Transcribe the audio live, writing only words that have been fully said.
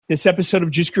This episode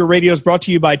of Juice Guru Radio is brought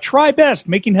to you by Try Best,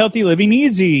 making healthy living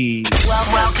easy.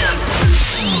 Welcome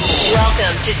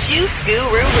to Juice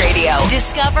Guru Radio.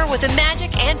 Discover what the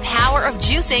magic and power of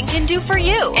juicing can do for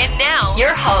you. And now,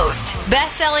 your host,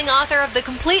 best-selling author of The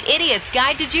Complete Idiot's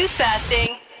Guide to Juice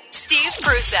Fasting, Steve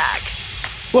Prussack.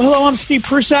 Well, hello, I'm Steve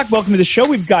Prussack. Welcome to the show.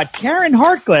 We've got Karen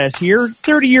Hartglass here,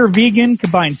 30-year vegan,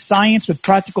 combines science with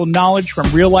practical knowledge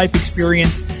from real-life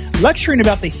experience, lecturing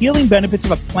about the healing benefits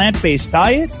of a plant-based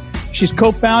diet. She's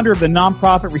co-founder of the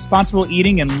nonprofit Responsible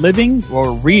Eating and Living,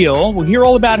 or REAL. We'll hear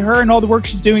all about her and all the work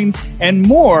she's doing and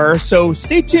more. So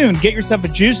stay tuned. Get yourself a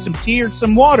juice, some tea, or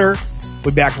some water.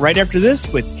 We'll be back right after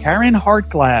this with Karen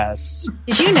Hartglass.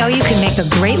 Did you know you can make a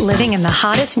great living in the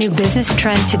hottest new business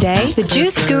trend today? The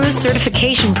Juice Guru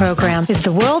Certification Program is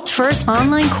the world's first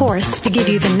online course to give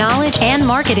you the knowledge and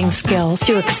marketing skills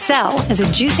to excel as a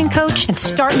juicing coach and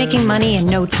start making money in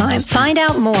no time. Find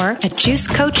out more at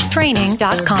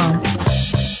juicecoachtraining.com.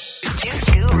 Juice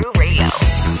Guru Radio.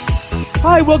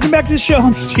 Hi, welcome back to the show.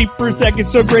 I'm Steve Prussack.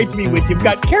 It's so great to be with you. We've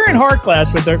got Karen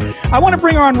Hartglass with her. I want to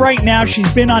bring her on right now.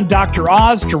 She's been on Dr.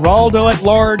 Oz, Geraldo at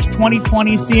Large,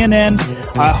 2020, CNN,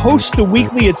 hosts the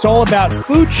weekly It's All About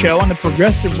Food show on the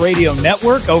Progressive Radio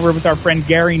Network over with our friend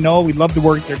Gary Knoll. We love the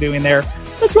work they're doing there.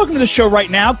 Let's welcome to the show right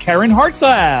now, Karen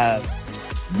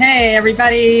Hartglass. Hey,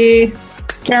 everybody.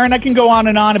 Karen, I can go on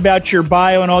and on about your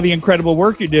bio and all the incredible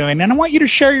work you're doing, and I want you to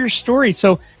share your story.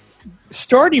 So,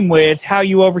 starting with how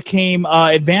you overcame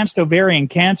advanced ovarian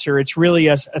cancer, it's really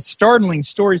a startling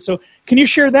story. So can you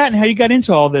share that and how you got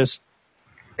into all this?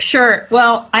 Sure.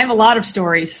 Well, I have a lot of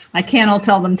stories. I can't all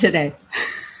tell them today.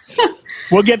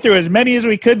 We'll get through as many as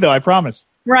we could, though, I promise.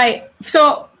 Right.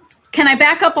 So can I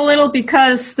back up a little?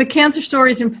 Because the cancer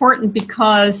story is important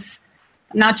because,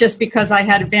 not just because I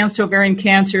had advanced ovarian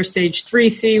cancer, stage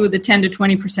 3C with a 10 to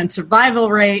 20% survival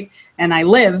rate, and I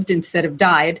lived instead of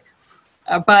died.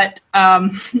 But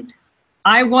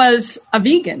I was a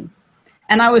vegan,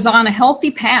 and I was on a healthy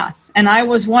path, and I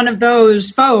was one of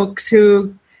those folks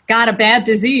who got a bad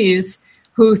disease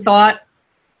who thought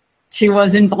she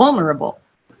was invulnerable.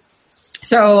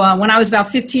 So when I was about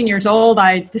 15 years old,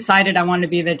 I decided I wanted to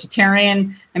be a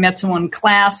vegetarian. I met someone in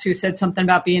class who said something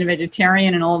about being a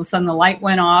vegetarian, and all of a sudden the light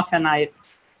went off, and I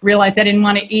realized I didn't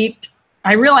want to eat.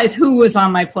 I realized who was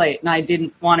on my plate, and I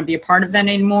didn't want to be a part of that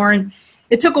anymore. And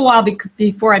it took a while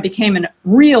before I became a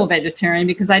real vegetarian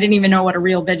because I didn't even know what a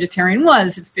real vegetarian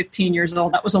was at 15 years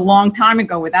old. That was a long time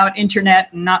ago without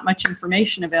internet and not much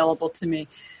information available to me.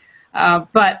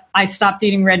 But I stopped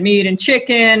eating red meat and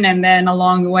chicken, and then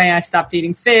along the way I stopped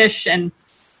eating fish. And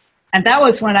that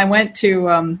was when I went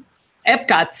to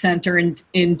Epcot Center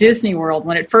in Disney World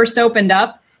when it first opened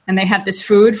up, and they had this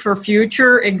Food for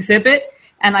Future exhibit,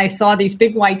 and I saw these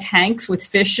big white tanks with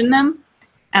fish in them.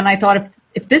 And I thought,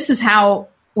 if this is how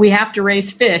we have to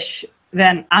raise fish,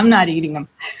 then I'm not eating them.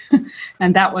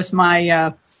 And that was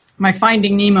my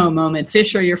Finding Nemo moment.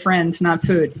 Fish are your friends, not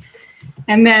food.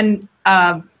 And then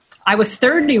I was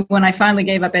 30 when I finally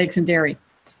gave up eggs and dairy.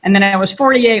 And then I was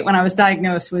 48 when I was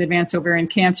diagnosed with advanced ovarian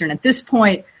cancer. And at this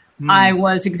point, I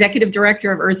was executive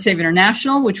director of Earth Save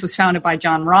International, which was founded by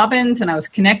John Robbins. And I was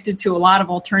connected to a lot of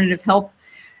alternative health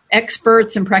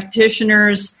experts and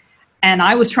practitioners. And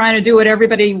I was trying to do what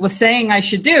everybody was saying I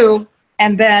should do.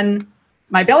 And then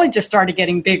my belly just started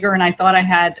getting bigger. And I thought I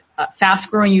had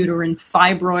fast-growing uterine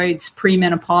fibroids,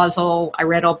 premenopausal. I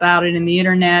read all about it in the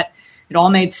internet. It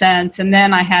all made sense. And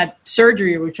then I had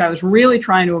surgery, which I was really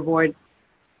trying to avoid.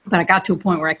 But I got to a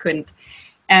point where I couldn't.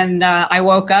 And I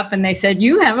woke up and they said,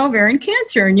 you have ovarian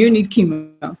cancer and you need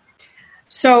chemo.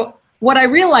 So what I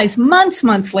realized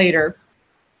months later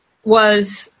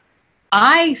was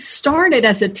I started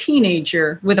as a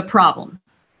teenager with a problem.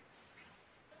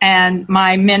 And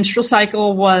my menstrual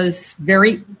cycle was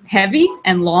very heavy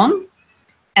and long.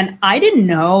 And I didn't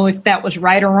know if that was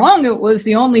right or wrong. It was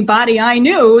the only body I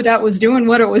knew that was doing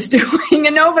what it was doing.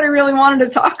 And nobody really wanted to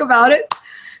talk about it.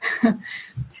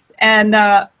 And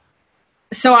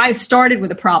so I started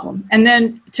with a problem. And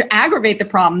then to aggravate the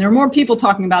problem, there are more people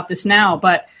talking about this now,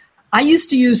 but I used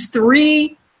to use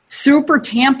 3 super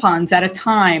tampons at a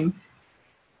time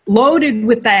loaded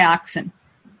with dioxin.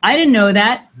 I didn't know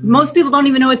that. Most people don't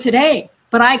even know it today.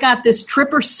 But I got this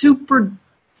super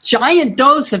giant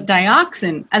dose of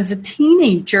dioxin as a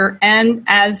teenager and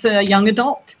as a young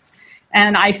adult.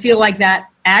 And I feel like that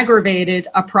aggravated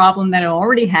a problem that I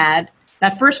already had.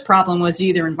 That first problem was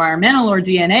either environmental or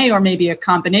DNA or maybe a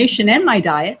combination and my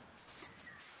diet.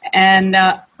 And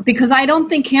because I don't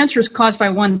think cancer is caused by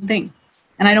one thing.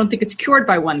 And I don't think it's cured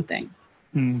by one thing.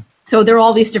 So there are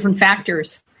all these different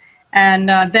factors. And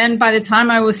then by the time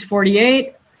I was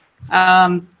 48,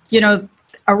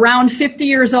 around 50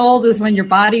 years old is when your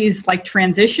body is like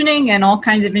transitioning, and all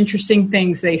kinds of interesting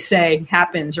things, they say,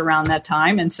 happens around that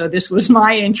time. And so this was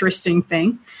my interesting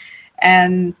thing.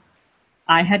 And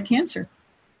I had cancer.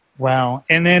 Wow.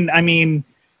 And then, I mean,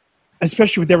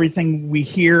 especially with everything we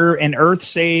hear in Earth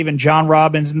Save and John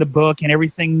Robbins in the book and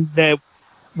everything that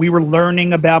we were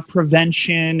learning about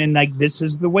prevention and like, this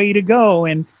is the way to go.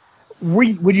 And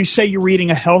would you say you're eating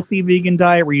a healthy vegan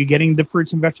diet? Were you getting the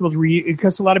fruits and vegetables?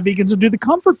 Because a lot of vegans will do the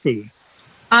comfort food.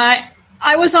 I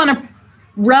was on a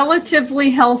relatively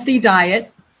healthy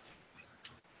diet.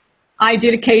 I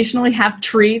did occasionally have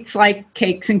treats like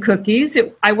cakes and cookies.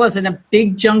 I wasn't a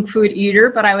big junk food eater,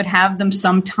 but I would have them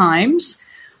sometimes.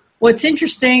 What's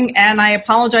interesting, and I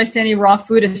apologize to any raw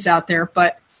foodists out there,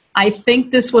 but I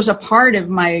think this was a part of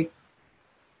my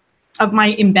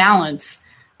imbalance.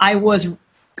 I was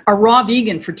a raw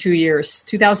vegan for 2 years,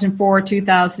 2004,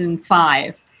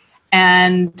 2005.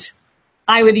 And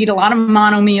I would eat a lot of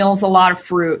mono meals, a lot of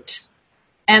fruit.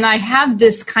 And I have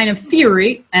this kind of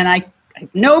theory, and I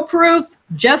have no proof,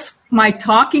 just my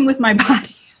talking with my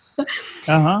body. Is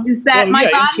that my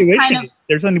body intuition. kind of...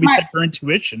 There's something to be said for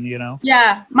intuition, you know?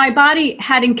 Yeah, my body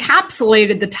had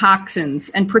encapsulated the toxins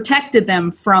and protected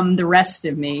them from the rest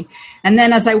of me. And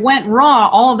then as I went raw,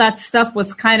 all of that stuff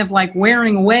was kind of like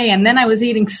wearing away. And then I was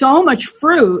eating so much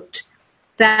fruit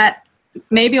that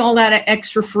maybe all that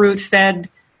extra fruit fed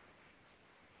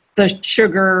the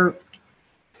sugar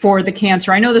for the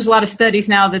cancer. I know there's a lot of studies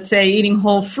now that say eating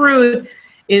whole fruit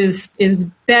is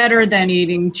better than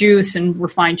eating juice and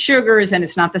refined sugars, and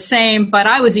it's not the same. But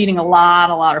I was eating a lot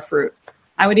of fruit.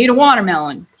 I would eat a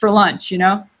watermelon for lunch, you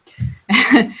know.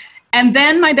 And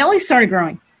then my belly started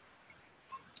growing.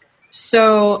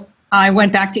 So I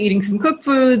went back to eating some cooked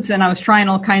foods, and I was trying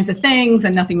all kinds of things,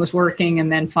 and nothing was working.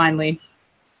 And then finally,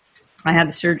 I had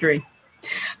the surgery.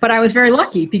 But I was very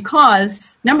lucky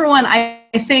because, number one, I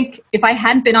think if I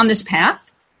hadn't been on this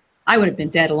path, I would have been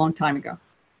dead a long time ago.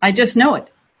 I just know it.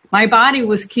 My diet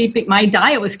was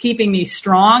keeping me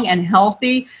strong and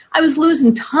healthy. I was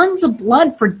losing tons of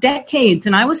blood for decades,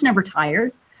 and I was never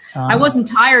tired. I wasn't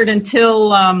tired until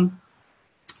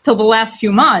the last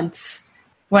few months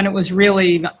when it was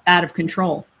really out of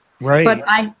control. Right. But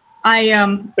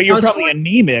But you're probably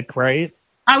anemic, right?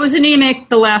 I was anemic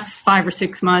the last 5 or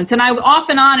 6 months, and I was off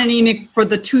and on anemic for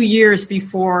the 2 years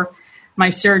before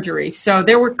my surgery. So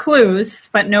there were clues,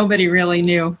 but nobody really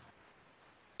knew.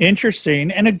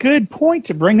 Interesting, and a good point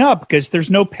to bring up, because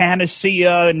there's no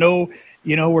panacea,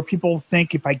 where people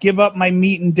think if I give up my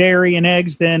meat and dairy and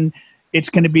eggs, then it's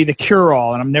going to be the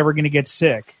cure-all and I'm never going to get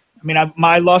sick. I mean,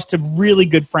 I lost a really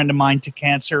good friend of mine to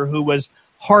cancer who was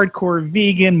hardcore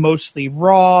vegan, mostly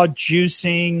raw,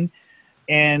 juicing,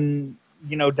 and,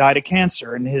 died of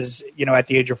cancer at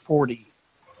the age of 40.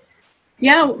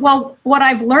 Yeah, well, what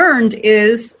I've learned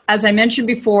is, as I mentioned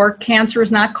before, cancer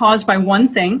is not caused by one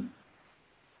thing.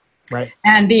 Right.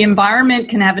 And the environment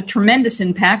can have a tremendous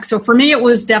impact. So for me, it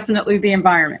was definitely the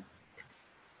environment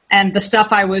and the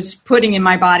stuff I was putting in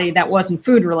my body that wasn't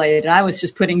food related. I was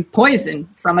just putting poison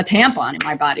from a tampon in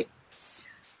my body.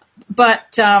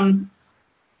 But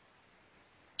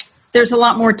there's a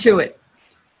lot more to it.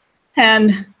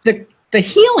 And the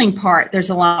healing part, there's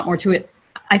a lot more to it.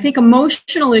 I think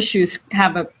emotional issues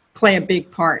play a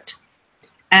big part.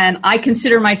 And I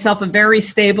consider myself a very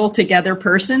stable, together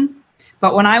person.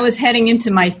 But when I was heading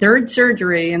into my third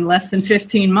surgery in less than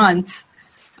 15 months,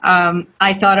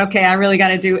 I thought, okay, I really got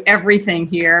to do everything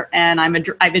here. And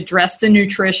I've addressed the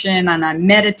nutrition, and I'm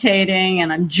meditating,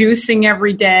 and I'm juicing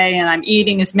every day, and I'm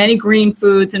eating as many green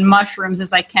foods and mushrooms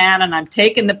as I can, and I'm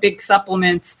taking the big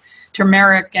supplements,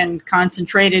 turmeric and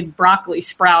concentrated broccoli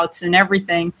sprouts and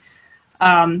everything.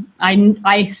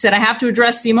 I said I have to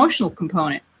address the emotional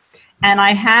component. And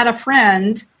I had a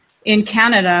friend in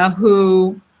Canada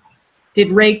who did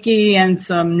Reiki and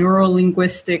some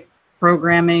neuro-linguistic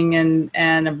programming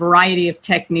and a variety of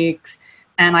techniques.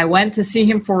 And I went to see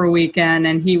him for a weekend,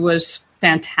 and he was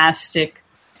fantastic.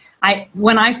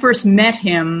 When I first met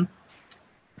him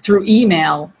through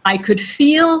email, I could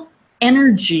feel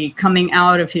energy coming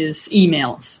out of his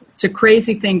emails. It's a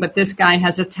crazy thing, but this guy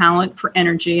has a talent for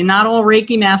energy. And not all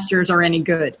Reiki masters are any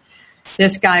good.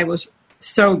 This guy was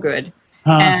so good.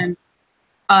 And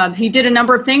he did a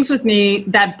number of things with me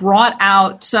that brought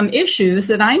out some issues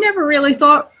that I never really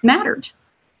thought mattered.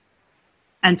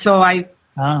 And so I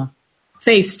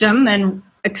faced them and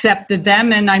accepted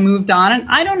them, and I moved on. And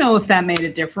I don't know if that made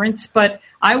a difference, but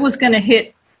I was going to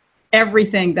hit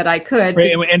everything that I could.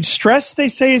 Right. And stress, they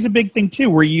say, is a big thing, too.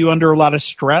 Were you under a lot of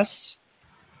stress?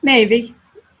 Maybe.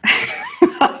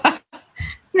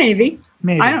 Maybe.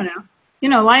 I don't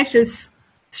know. Life is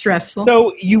stressful.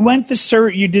 So you went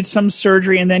you did some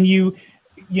surgery, and then you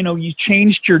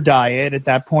changed your diet at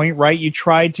that point, right? You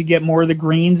tried to get more of the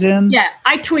greens in? Yeah,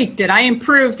 I tweaked it. I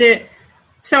improved it.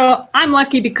 So I'm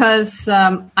lucky because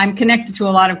I'm connected to a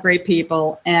lot of great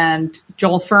people, and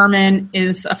Joel Fuhrman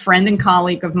is a friend and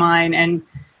colleague of mine, and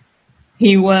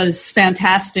he was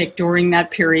fantastic during that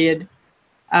period.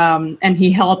 And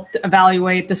he helped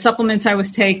evaluate the supplements I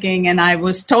was taking, and I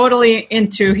was totally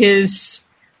into his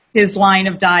line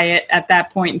of diet at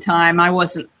that point in time. I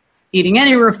wasn't eating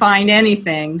any refined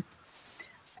anything,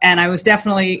 and I was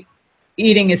definitely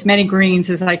eating as many greens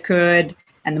as I could,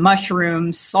 and the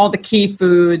mushrooms, all the key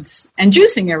foods, and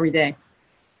juicing every day.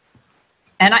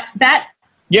 And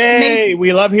Yay,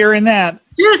 we love hearing that.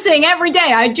 Juicing every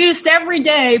day. I juiced every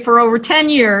day for over 10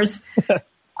 years.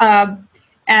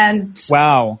 And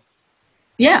wow.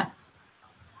 Yeah.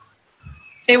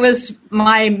 It was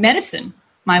my medicine,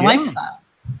 my lifestyle.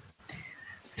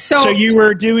 So you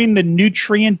were doing the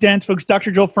nutrient dense, folks.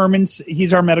 Dr. Joel Fuhrman,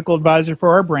 he's our medical advisor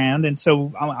for our brand, and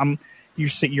so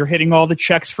you're hitting all the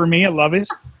checks for me. I love it.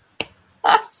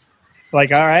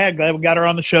 Like, all right, I'm glad we got her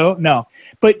on the show. No,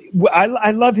 but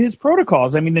I love his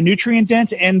protocols. I mean, the nutrient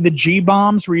dense and the G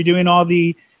bombs, where you're doing all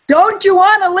the. Don't you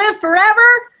want to live forever?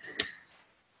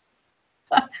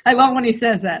 I love when he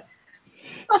says that.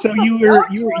 So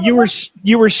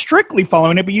you were strictly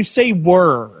following it, but you say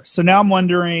were. So now I'm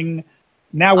wondering.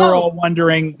 Now we're all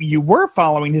wondering, you were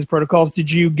following his protocols. Did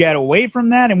you get away from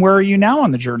that? And where are you now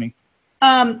on the journey?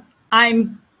 I'm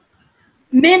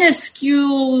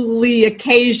minusculely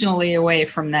occasionally away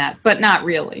from that, but not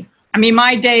really. I mean,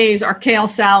 my days are kale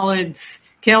salads,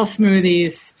 kale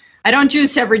smoothies. I don't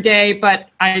juice every day, but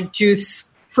I juice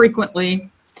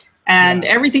frequently. And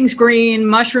everything's green.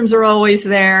 Mushrooms are always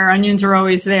there. Onions are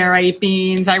always there. I eat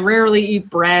beans. I rarely eat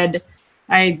bread.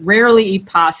 I rarely eat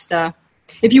pasta.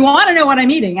 If you want to know what I'm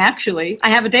eating, actually, I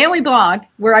have a daily blog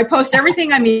where I post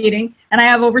everything I'm eating, and I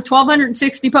have over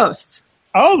 1,260 posts.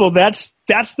 Oh, well, that's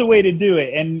the way to do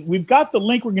it. And we've got the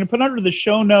link we're going to put under the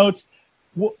show notes.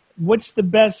 What's the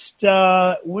best? It's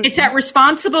at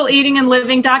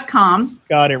responsibleeatingandliving.com.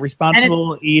 Got it,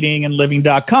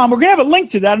 responsibleeatingandliving.com. We're going to have a link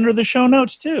to that under the show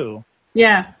notes, too.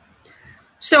 Yeah.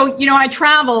 So, I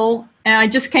travel, and I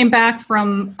just came back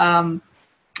from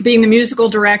being the musical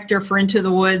director for Into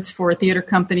the Woods for a theater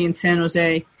company in San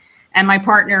Jose. And my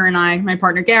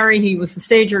partner Gary, he was the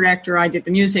stage director, I did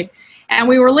the music. And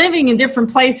we were living in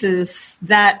different places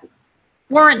that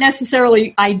weren't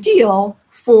necessarily ideal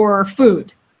for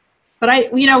food.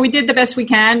 But we did the best we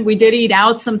can. We did eat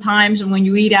out sometimes, and when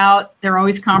you eat out, there are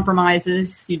always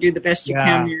compromises. You do the best you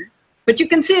can here. But you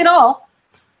can see it all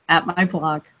at my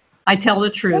blog. I tell the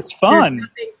truth. That's fun.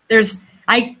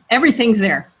 Everything's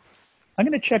there. I'm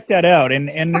going to check that out.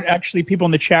 And actually, people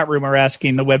in the chat room are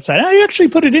asking the website. I actually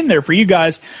put it in there for you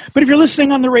guys. But if you're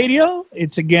listening on the radio,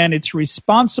 it's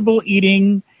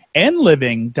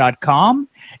responsibleeatingandliving.com.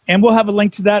 And we'll have a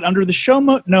link to that under the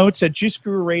show notes at Juice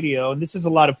Guru Radio. And this is a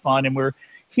lot of fun. And we're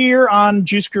here on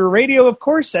Juice Guru Radio, of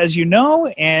course, as you know,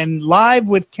 and live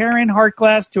with Karen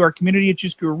Hartglass to our community at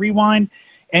Juice Guru Rewind,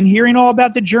 and hearing all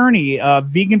about the journey.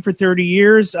 Vegan for 30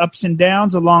 years, ups and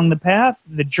downs along the path,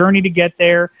 the journey to get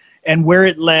there, and where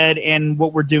it led, and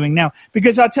what we're doing now.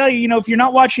 Because I'll tell you, if you're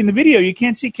not watching the video, you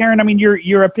can't see Karen. I mean,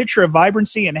 you're a picture of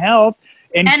vibrancy and health.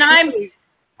 And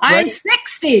I'm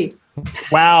 60.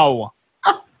 Wow.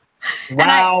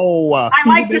 Wow. I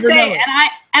like to say,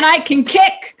 and I can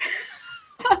kick.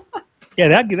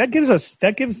 Yeah, that gives it's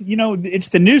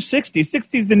the new 60.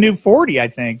 60 is the new 40, I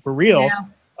think, for real.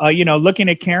 Yeah. Looking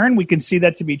at Karen, we can see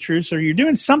that to be true. So you're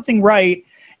doing something right.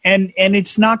 And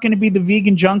it's not going to be the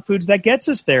vegan junk foods that gets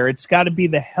us there. It's got to be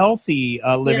the healthy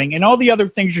living and all the other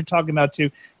things you're talking about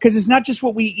too. Because it's not just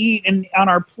what we eat and on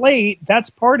our plate. That's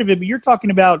part of it. But you're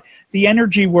talking about the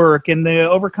energy work and the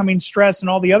overcoming stress and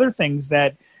all the other things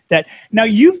that now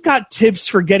you've got tips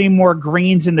for getting more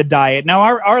greens in the diet. Now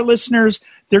our listeners,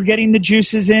 they're getting the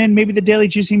juices in, maybe the daily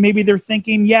juicing. Maybe they're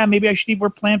thinking, maybe I should eat more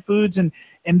plant foods and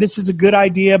this is a good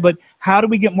idea. But how do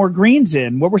we get more greens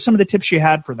in? What were some of the tips you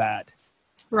had for that?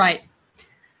 Right.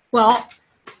 Well,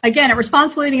 again, at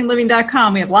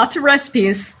responsibleeatingandliving.com, we have lots of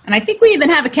recipes, and I think we even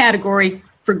have a category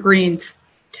for greens.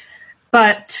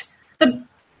 But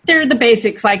they're the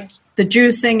basics, like the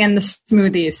juicing and the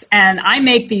smoothies. And I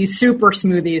make these super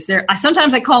smoothies.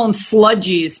 Sometimes I call them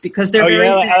sludgies because they're very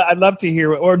thick. I'd love to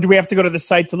hear. Or do we have to go to the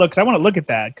site to look? Because I want to look at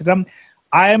that. Because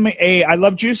I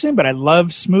love juicing, but I love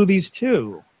smoothies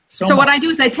too. So what I do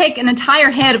is I take an entire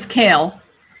head of kale,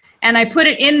 and I put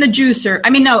it in the juicer.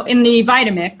 In the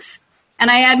Vitamix.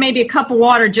 And I add maybe a cup of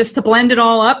water just to blend it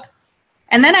all up.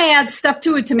 And then I add stuff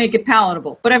to it to make it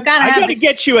palatable. But I've got to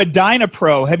get you a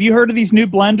Dynapro. Have you heard of these new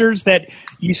blenders that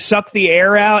you suck the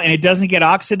air out and it doesn't get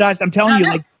oxidized? I'm telling you,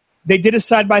 like, they did a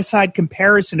side-by-side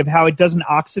comparison of how it doesn't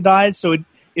oxidize, so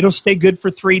it'll stay good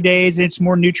for 3 days, and it's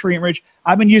more nutrient-rich.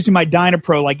 I've been using my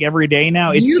Dynapro like every day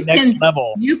now. It's the next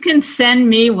level. You can send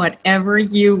me whatever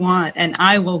you want, and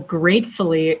I will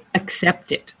gratefully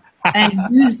accept it and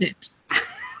use it.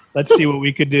 Let's see what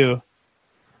we could do.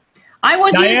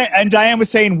 Diane was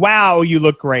saying, "Wow, you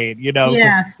look great." You know,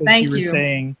 yes, thank you. Were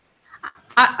saying,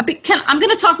 I'm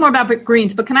going to talk more about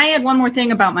greens, but can I add one more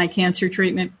thing about my cancer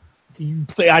treatment? I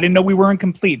didn't know we weren't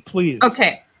complete. Please.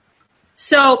 Okay,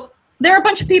 so there are a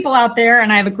bunch of people out there,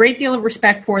 and I have a great deal of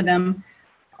respect for them,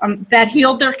 that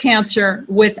healed their cancer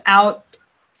without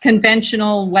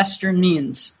conventional Western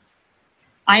means.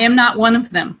 I am not one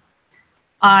of them.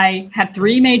 I had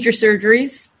 3 major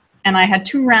surgeries. And I had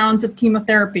 2 rounds of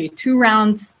chemotherapy, 2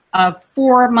 rounds of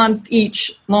 4-month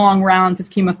each long rounds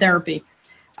of chemotherapy.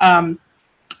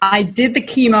 I did the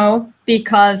chemo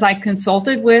because I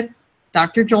consulted with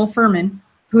Dr. Joel Fuhrman,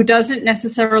 who doesn't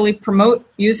necessarily promote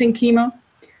using chemo.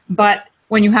 But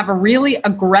when you have a really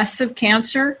aggressive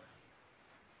cancer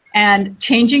and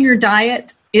changing your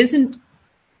diet isn't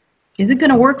going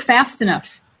to work fast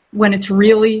enough when it's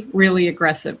really, really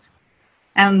aggressive.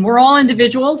 And we're all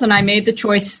individuals, and I made the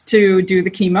choice to do the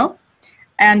chemo.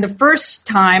 And the first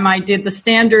time I did the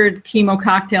standard chemo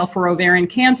cocktail for ovarian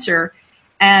cancer,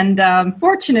 and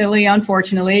unfortunately,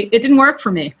 it didn't work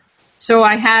for me. So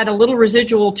I had a little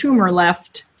residual tumor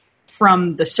left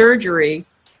from the surgery.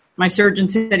 My surgeon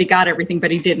said he got everything,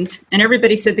 but he didn't. And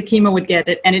everybody said the chemo would get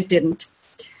it, and it didn't.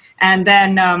 And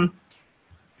then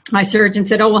my surgeon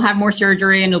said, we'll have more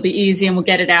surgery, and it'll be easy, and we'll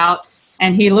get it out.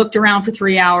 And he looked around for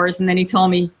 3 hours, and then he told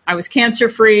me I was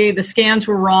cancer-free, the scans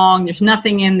were wrong, there's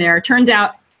nothing in there. It turned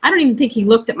out, I don't even think he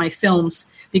looked at my films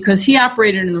because he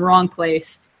operated in the wrong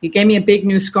place. He gave me a big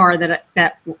new scar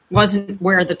that wasn't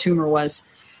where the tumor was.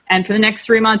 And for the next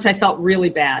 3 months, I felt really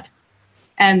bad.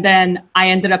 And then I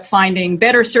ended up finding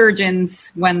better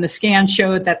surgeons when the scan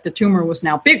showed that the tumor was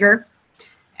now bigger,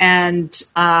 and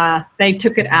they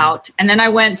took it out. And then I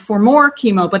went for more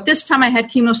chemo, but this time I had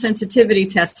chemosensitivity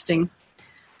testing,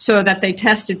 so that they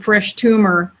tested fresh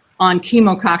tumor on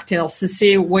chemo cocktails to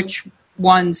see which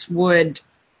ones would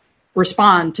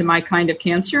respond to my kind of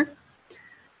cancer.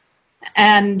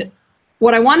 And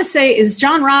what I want to say is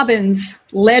John Robbins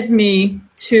led me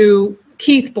to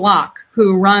Keith Block,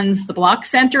 who runs the Block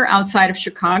Center outside of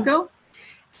Chicago.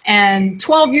 And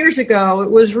 12 years ago,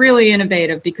 it was really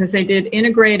innovative because they did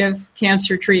integrative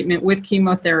cancer treatment with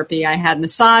chemotherapy. I had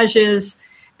massages,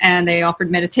 and they offered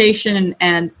meditation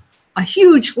and a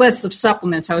huge list of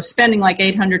supplements. I was spending like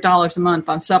 $800 a month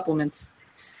on supplements,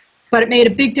 but it made a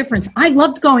big difference. I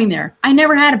loved going there. I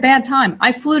never had a bad time.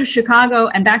 I flew to Chicago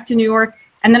and back to New York,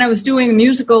 and then I was doing a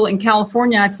musical in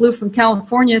California. I flew from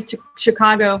California to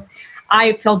Chicago.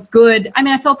 I felt good. I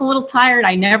mean, I felt a little tired.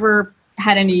 I never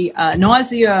had any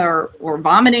nausea or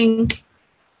vomiting,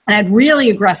 and I had really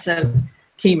aggressive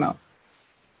chemo.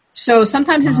 So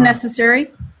sometimes it's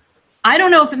necessary. I don't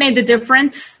know if it made the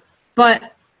difference,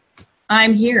 but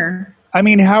I'm here. I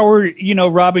mean,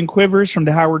 Robin Quivers from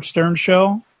the Howard Stern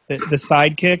show, the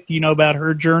sidekick, you know about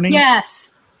her journey? Yes.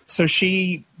 So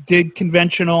she did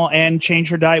conventional and changed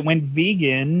her diet, went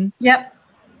vegan. Yep.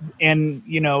 And,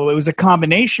 it was a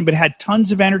combination, but had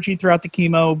tons of energy throughout the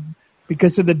chemo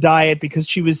because of the diet, because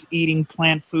she was eating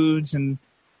plant foods and,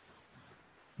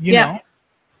 you know.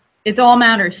 It all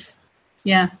matters.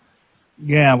 Yeah.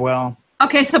 Yeah, well.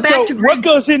 Okay, so back to what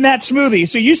goes in that smoothie?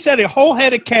 So you said a whole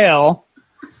head of kale.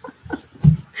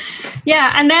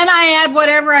 Yeah, and then I add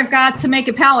whatever I've got to make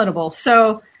it palatable.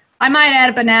 So I might add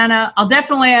a banana. I'll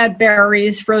definitely add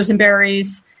berries, frozen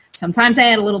berries. Sometimes I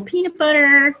add a little peanut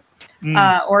butter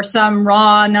or some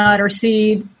raw nut or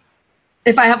seed.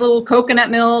 If I have a little coconut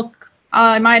milk,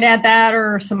 I might add that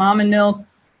or some almond milk.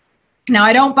 Now,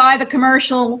 I don't buy the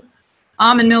commercial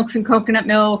almond milks and coconut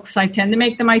milks. I tend to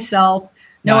make them myself.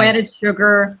 No added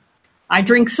sugar. I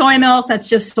drink soy milk. That's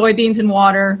just soybeans and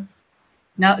water.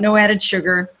 No added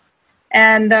sugar.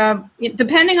 And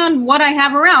depending on what I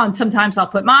have around, sometimes I'll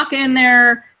put maca in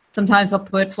there. Sometimes I'll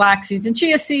put flax seeds and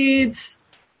chia seeds,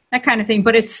 that kind of thing.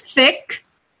 But it's thick.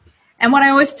 And what I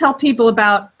always tell people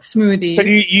about smoothies. So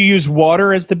do you use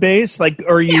water as the base? Or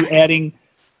are you adding,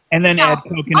 and then add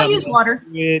coconut milk? I'll use water.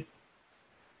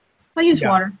 I'll use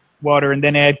water. Water, and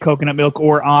then add coconut milk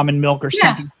or almond milk or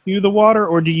something to the water?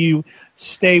 Or do you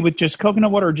stay with just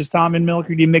coconut water or just almond milk,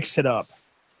 or do you mix it up?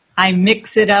 I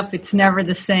mix it up. It's never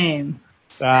the same.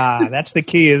 That's the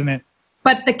key, isn't it?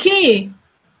 But the key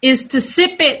is to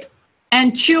sip it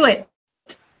and chew it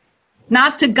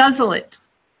not to guzzle it.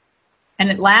 And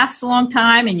it lasts a long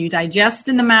time, and you digest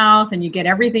in the mouth, and you get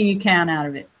everything you can out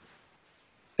of it.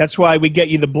 That's why we get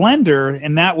you the blender,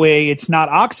 and that way it's not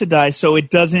oxidized, so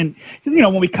it doesn't,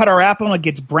 when we cut our apple and it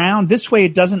gets brown, this way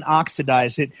it doesn't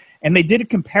oxidize it. And they did a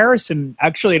comparison,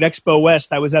 actually, at Expo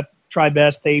West. I was at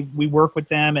TriBest. We work with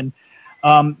them, and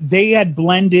they had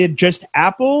blended just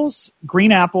apples,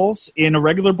 green apples, in a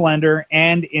regular blender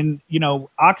and in,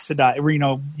 oxidize,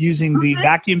 using the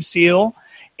vacuum seal.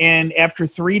 And after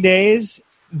 3 days,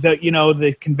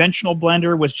 the conventional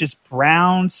blender was just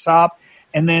brown sop,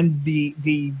 and then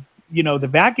the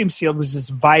vacuum seal was this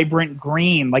vibrant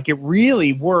green. Like, it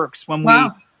really works when we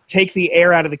take the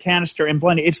air out of the canister and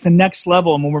blend it. It's the next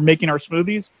level. And when we're making our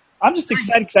smoothies, I'm just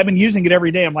excited because I've been using it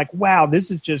every day. I'm like, wow, this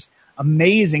is just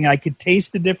amazing. I could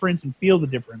taste the difference and feel the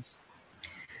difference.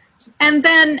 And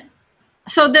then,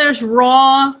 so there's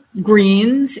raw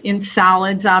greens in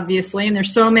salads, obviously, and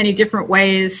there's so many different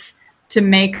ways to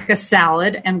make a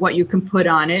salad and what you can put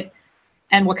on it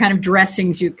and what kind of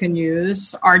dressings you can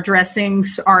use. Our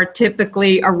dressings are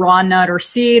typically a raw nut or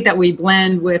seed that we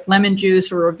blend with lemon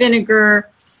juice or a vinegar.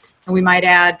 And we might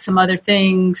add some other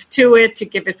things to it to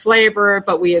give it flavor,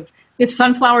 but we have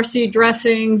sunflower seed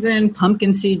dressings and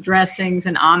pumpkin seed dressings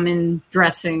and almond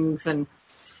dressings, and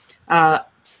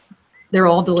they're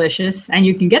all delicious. And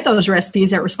you can get those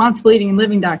recipes at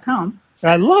responsibleeatingangliving.com.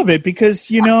 I love it because,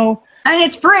 and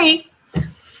it's free.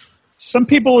 Some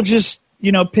people just,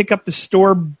 pick up the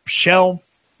store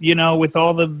shelf, with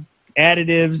all the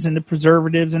additives and the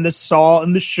preservatives and the salt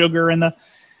and the sugar and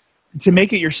to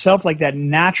make it yourself like that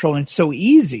natural, and it's so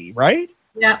easy, right?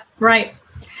 Yeah, right.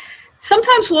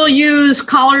 Sometimes we'll use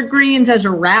collard greens as a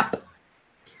wrap.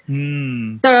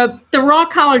 The raw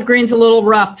collard green's a little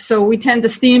rough, so we tend to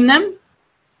steam them.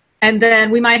 And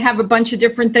then we might have a bunch of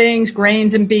different things,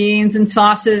 grains and beans and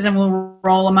sauces, and we'll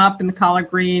roll them up in the collard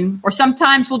green. Or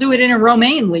sometimes we'll do it in a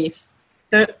romaine leaf.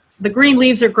 The green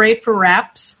leaves are great for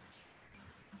wraps.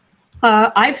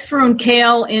 I've thrown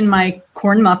kale in my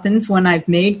corn muffins when I've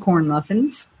made corn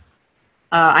muffins.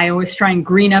 I always try and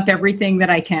green up everything that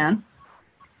I can.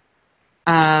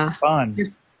 Fun.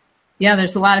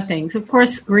 There's a lot of things. Of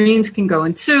course, greens can go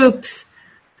in soups,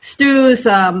 stews.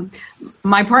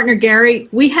 My partner, Gary,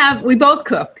 we both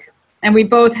cook, and we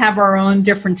both have our own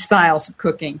different styles of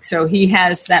cooking. So he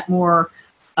has that more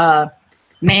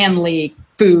manly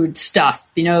food stuff,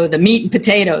 the meat and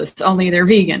potatoes, only they're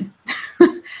vegan.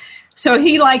 So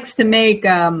he likes to make,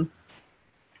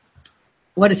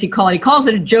 what does he call it? He calls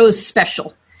it a Joe's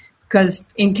Special, because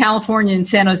in California, in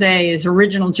San Jose, is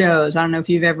Original Joe's. I don't know if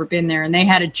you've ever been there. And they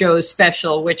had a Joe's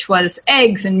Special, which was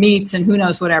eggs and meats and who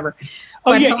knows whatever.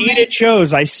 Oh, but Eat at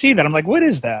Joe's. I see that. I'm like, what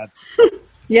is that?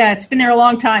 Yeah, it's been there a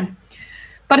long time.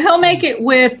 But he'll make it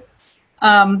with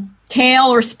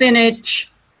kale or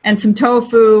spinach and some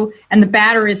tofu. And the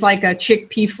batter is like a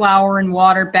chickpea flour and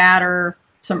water batter,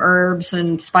 some herbs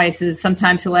and spices.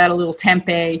 Sometimes he'll add a little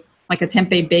tempeh, like a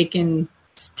tempeh bacon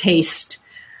taste.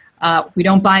 We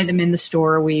don't buy them in the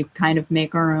store. We kind of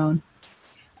make our own.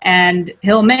 And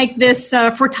he'll make this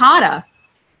frittata,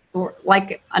 or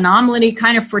like an omelette-y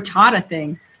kind of frittata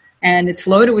thing. And it's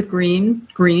loaded with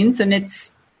greens, and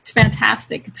it's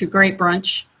fantastic. It's a great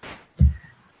brunch.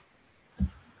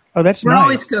 Oh, that's We're nice.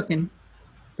 always cooking.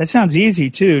 That sounds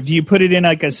easy, too. Do you put it in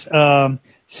like a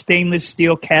stainless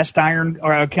steel cast iron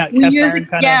or a cast iron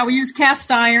kind of? Yeah, we use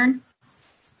cast iron.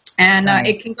 And Nice.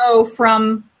 it can go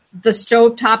from the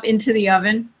stovetop into the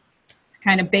oven to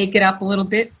kind of bake it up a little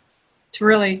bit. It's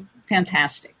really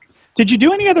fantastic. Did you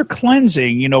do any other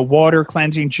cleansing, water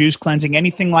cleansing, juice cleansing,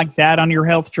 anything like that on your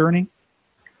health journey?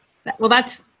 Well,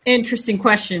 that's an interesting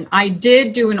question. I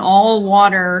did do an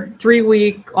all-water,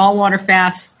 3-week all-water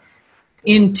fast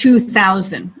in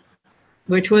 2000,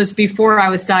 which was before I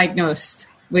was diagnosed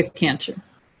with cancer.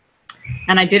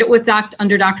 And I did it with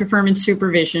under Dr. Furman's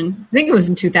supervision. I think it was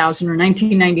in 2000 or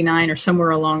 1999 or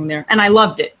somewhere along there. And I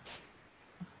loved it.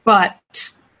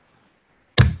 But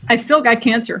I still got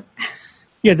cancer.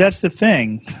 Yeah, that's the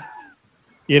thing.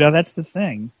 That's the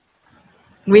thing.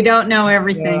 We don't know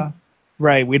everything. Yeah.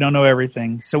 Right, we don't know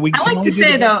everything. So we. I like to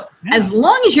say, though, as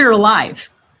long as you're alive,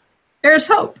 there's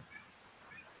hope.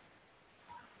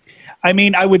 I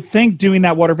mean, I would think doing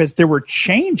that water fast, there were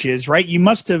changes, right? You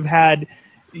must have had,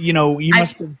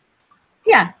 must have.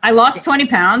 Yeah, I lost 20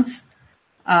 pounds.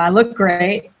 I looked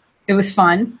great. It was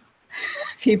fun.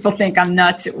 People think I'm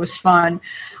nuts. It was fun.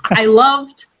 I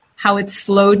loved how it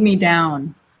slowed me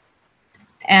down.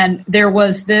 And there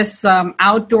was this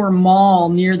outdoor mall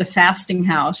near the fasting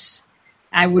house.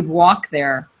 I would walk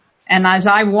there. And as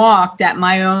I walked at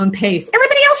my own pace,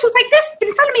 everybody else was like this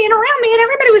in front of me and around me, and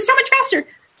everybody was so much faster.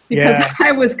 because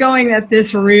I was going at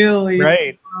this really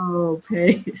right. slow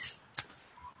pace.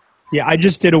 Yeah, I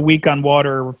just did a week on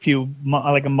water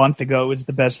a month ago. It was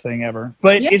the best thing ever.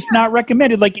 But it's not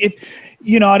recommended. Like, if,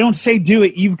 I don't say do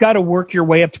it. You've got to work your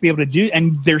way up to be able to do it.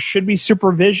 And there should be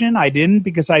supervision. I didn't,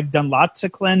 because I've done lots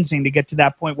of cleansing to get to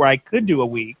that point where I could do a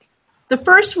week. The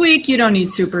first week, you don't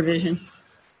need supervision.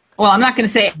 Well, I'm not going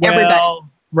to say everybody.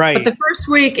 Right. But the first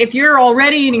week, if you're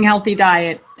already eating a healthy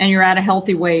diet and you're at a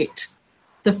healthy weight,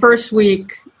 the first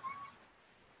week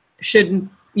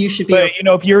you should be. But,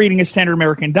 if you're eating a standard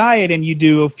American diet and you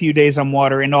do a few days on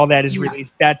water and all that is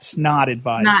released, that's not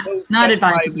advised. Not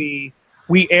advisable.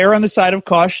 We err on the side of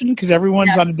caution because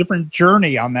everyone's on a different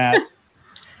journey on that.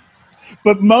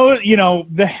 But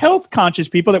the health conscious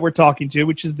people that we're talking to,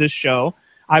 which is this show,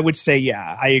 I would say,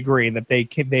 I agree that they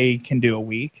can do a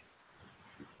week.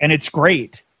 And it's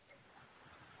great.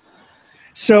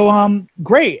 So,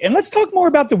 great. And let's talk more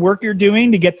about the work you're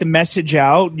doing to get the message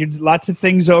out. There's lots of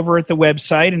things over at the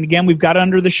website. And again, we've got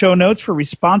under the show notes for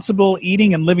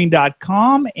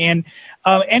responsibleeatingandliving.com. And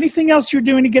anything else you're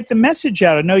doing to get the message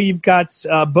out? I know you've got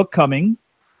a book coming.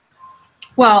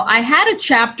 Well, I had a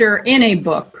chapter in a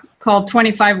book called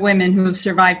 25 Women Who Have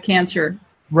Survived Cancer.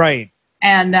 Right.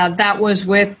 And that was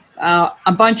with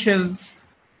a bunch of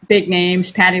big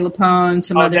names, Patti LuPone,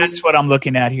 some other. That's what I'm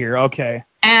looking at here. Okay.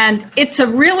 And it's a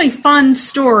really fun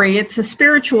story. It's a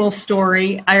spiritual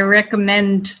story. I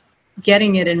recommend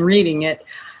getting it and reading it.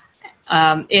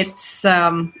 I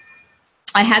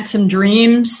had some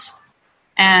dreams,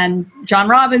 and John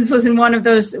Robbins was in one of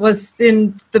those, was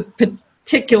in the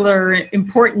particular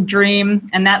important dream,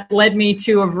 and that led me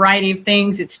to a variety of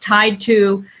things. It's tied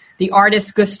to the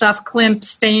artist Gustav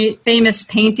Klimt's famous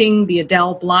painting, the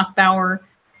Adele Bloch-Bauer,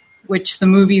 which the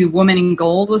movie Woman in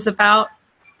Gold was about.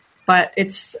 But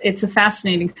it's a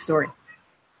fascinating story,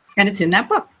 and it's in that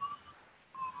book.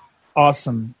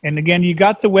 Awesome. And again, you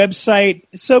got the website.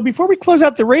 So before we close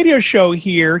out the radio show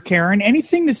here, Karen,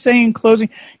 anything to say in closing?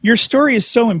 Your story is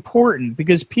so important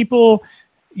because people,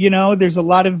 there's a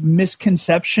lot of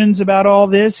misconceptions about all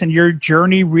this, and your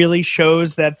journey really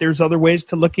shows that there's other ways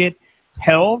to look at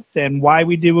health and why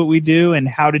we do what we do and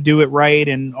how to do it right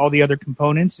and all the other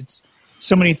components. It's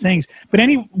so many things. But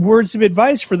any words of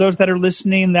advice for those that are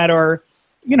listening that are,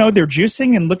 they're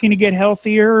juicing and looking to get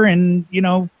healthier and,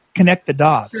 connect the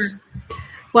dots? Sure.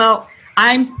 Well,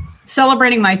 I'm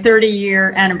celebrating my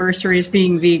 30-year anniversary as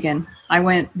being vegan. I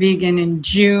went vegan in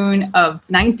June of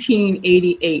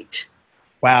 1988.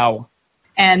 Wow.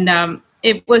 And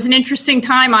it was an interesting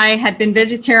time. I had been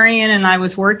vegetarian and I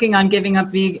was working on giving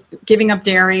up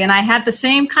dairy. And I had the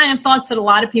same kind of thoughts that a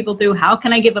lot of people do. How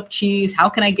can I give up cheese? How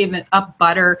can I give up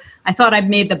butter? I thought I'd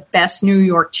made the best New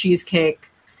York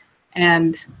cheesecake.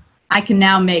 And I can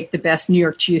now make the best New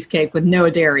York cheesecake with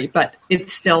no dairy, but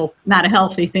it's still not a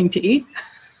healthy thing to eat.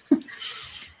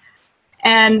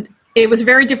 And it was a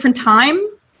very different time.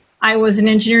 I was an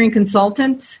engineering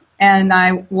consultant and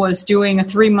I was doing a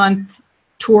 3-month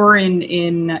tour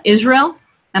in Israel,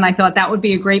 and I thought that would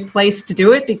be a great place to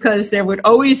do it because there would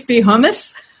always be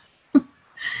hummus,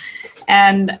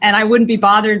 and I wouldn't be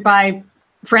bothered by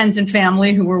friends and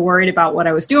family who were worried about what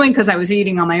I was doing because I was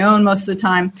eating on my own most of the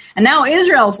time. And now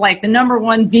Israel's like the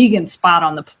 #1 vegan spot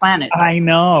on the planet. I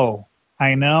know.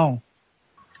 They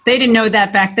didn't know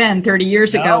that back then, 30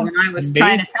 years ago, when I was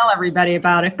trying to tell everybody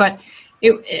about it, but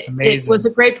it was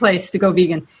a great place to go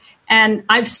vegan. And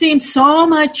I've seen so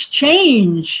much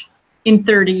change in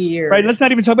 30 years. Right. Let's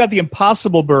not even talk about the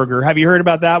Impossible Burger. Have you heard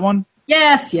about that one?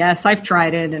 Yes. I've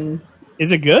tried it. And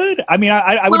is it good? I mean,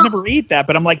 I would never eat that,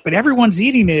 but I'm like, but everyone's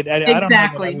eating it. Exactly. I don't know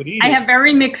if I would eat it. I have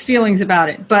very mixed feelings about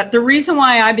it. But the reason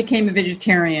why I became a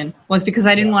vegetarian was because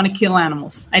I didn't want to kill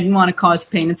animals. I didn't want to cause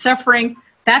pain and suffering.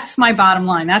 That's my bottom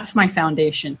line. That's my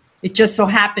foundation. It just so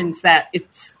happens that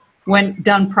when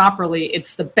done properly,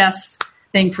 it's the best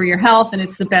thing for your health, and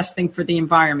it's the best thing for the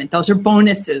environment. Those are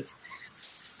bonuses.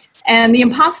 And the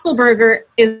Impossible Burger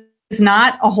is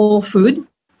not a whole food.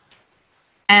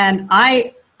 And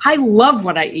I love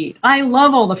what I eat. I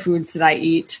love all the foods that I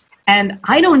eat. And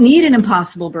I don't need an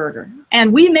Impossible Burger.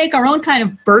 And we make our own kind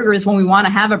of burgers when we want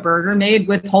to have a burger made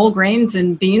with whole grains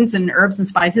and beans and herbs and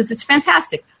spices. It's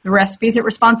fantastic. The recipe's at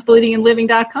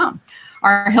responsibleeatingandliving.com.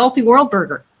 Our Healthy World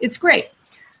Burger, it's great.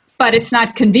 But it's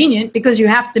not convenient because you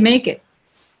have to make it.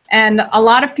 And a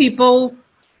lot of people,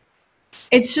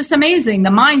 it's just amazing, the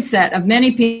mindset of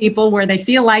many people where they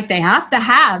feel like they have to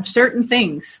have certain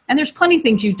things. And there's plenty of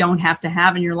things you don't have to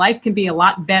have, and your life can be a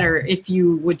lot better if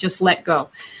you would just let go.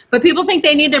 But people think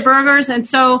they need their burgers, and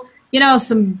so,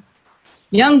 some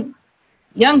young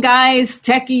young guys,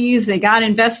 techies, they got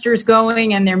investors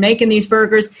going, and they're making these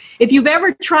burgers. If you've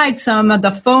ever tried some of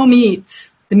the faux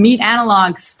meats, the meat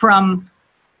analogs from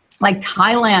like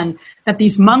Thailand that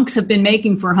these monks have been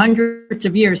making for hundreds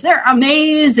of years, they're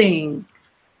amazing.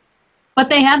 But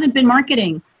they haven't been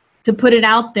marketing to put it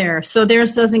out there. So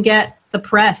theirs doesn't get the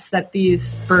press that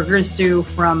these burgers do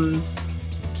from...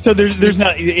 So there's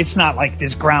not, it's not like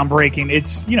this groundbreaking.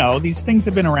 It's, these things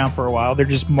have been around for a while. They're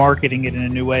just marketing it in a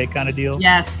new way kind of deal.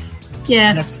 Yes.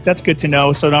 That's good to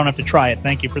know, so I don't have to try it.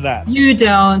 Thank you for that. You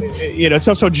don't. It's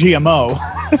also GMO.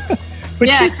 But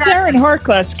yeah, Karen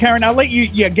Hartglass, Karen, I'll let you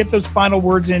get those final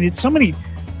words in. It's so many,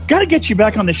 got to get you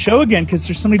back on the show again because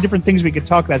there's so many different things we could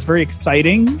talk about. It's very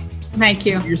exciting. Thank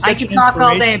you. I can talk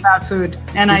all day about food,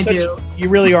 and I do. You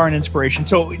really are an inspiration.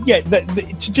 So,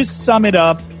 to just sum it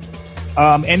up,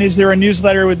 and is there a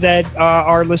newsletter that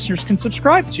our listeners can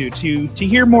subscribe to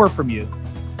hear more from you?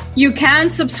 You can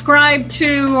subscribe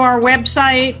to our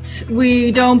website.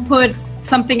 We don't put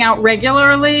something out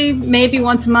regularly, maybe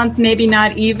once a month, maybe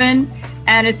not even.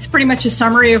 And it's pretty much a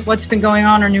summary of what's been going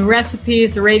on, our new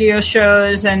recipes, the radio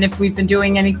shows, and if we've been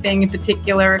doing anything in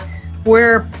particular.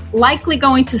 We're likely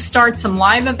going to start some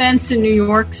live events in New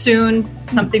York soon,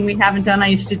 something we haven't done. I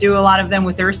used to do a lot of them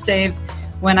with EarthSave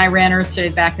when I ran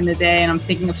EarthSave back in the day, and I'm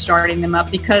thinking of starting them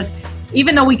up because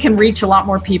even though we can reach a lot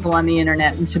more people on the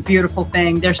internet, and it's a beautiful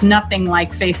thing, there's nothing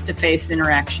like face-to-face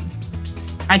interaction.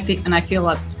 I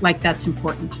feel like that's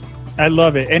important. I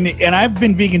love it. And I've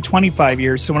been vegan 25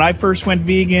 years. So when I first went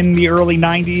vegan in the early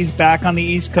 90s back on the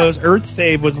East Coast,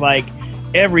 EarthSave was like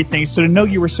everything. So to know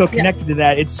you were so connected to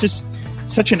that, it's just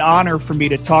such an honor for me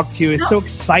to talk to you. It's so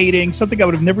exciting, something I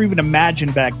would have never even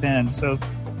imagined back then. So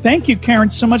thank you,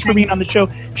 Karen, so much for being on the show,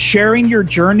 sharing your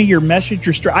journey, your message,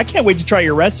 your story. I can't wait to try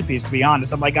your recipes, to be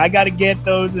honest. I'm like, I got to get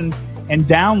those and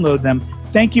download them.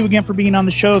 Thank you again for being on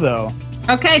the show, though.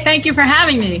 Okay, thank you for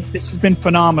having me. This has been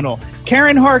phenomenal.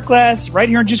 Karen Hartglass, right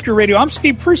here on Juice Guru Radio. I'm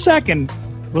Steve Prussack, and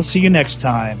we'll see you next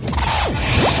time.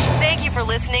 Thank you for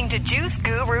listening to Juice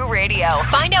Guru Radio.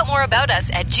 Find out more about us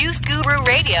at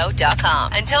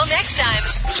juicegururadio.com. Until next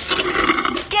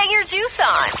time, get your juice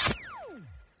on.